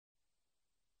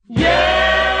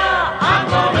Yeah, I'm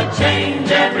gonna change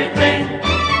everything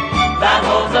that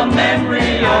holds a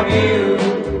memory of you.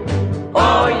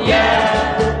 Oh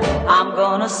yeah, I'm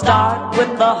gonna start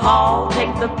with the hall,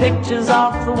 take the pictures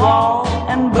off the wall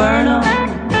and burn 'em.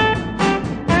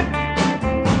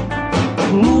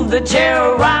 Move the chair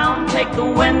around, take the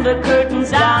window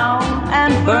curtains down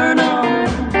and burn 'em.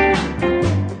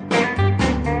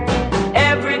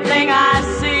 Everything I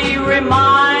see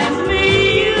reminds me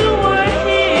you were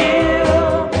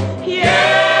here.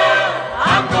 Yeah,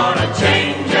 I'm gonna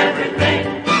change everything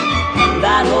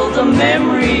that holds a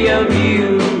memory of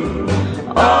you.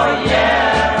 Oh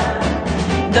yeah,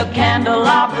 the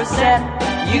candelabra set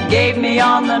you gave me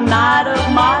on the night of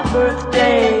my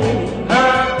birthday.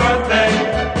 Her birthday.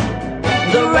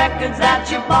 The records that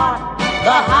you bought,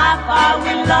 the hi-fi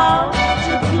we love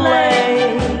to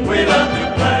play. We love to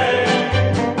play.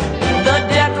 The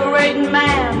decorating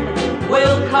man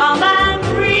will come and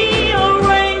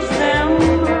rearrange them.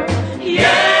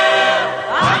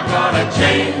 Yeah, I'm gonna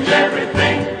change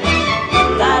everything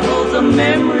That holds a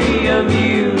memory of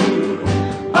you.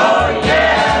 Oh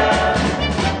yeah.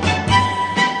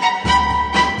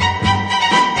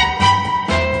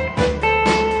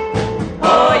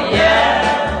 Oh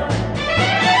yeah.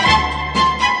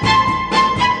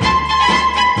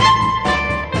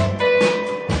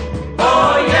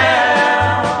 Oh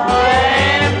yeah.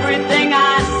 Everything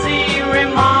I see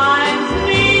reminds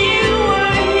me you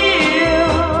were here.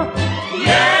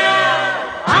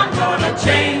 Yeah, I'm gonna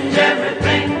change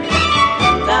everything.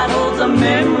 That holds a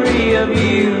memory of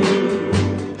you.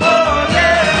 Oh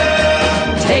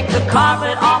yeah. Take the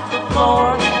carpet off the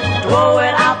floor, throw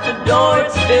it out the door,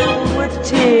 it's filled with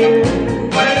tears.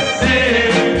 Let's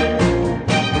see.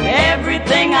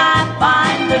 Everything I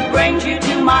find that brings you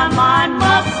to my mind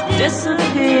must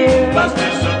disappear. Must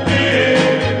disappear.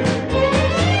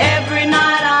 Every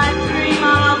night I dream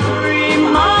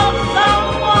of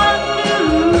someone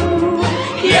new.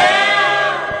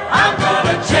 Yeah, I'm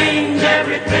gonna change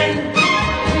everything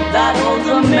That holds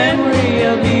a memory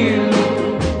of you.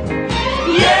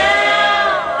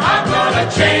 Yeah, I'm gonna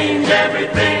change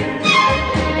everything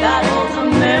That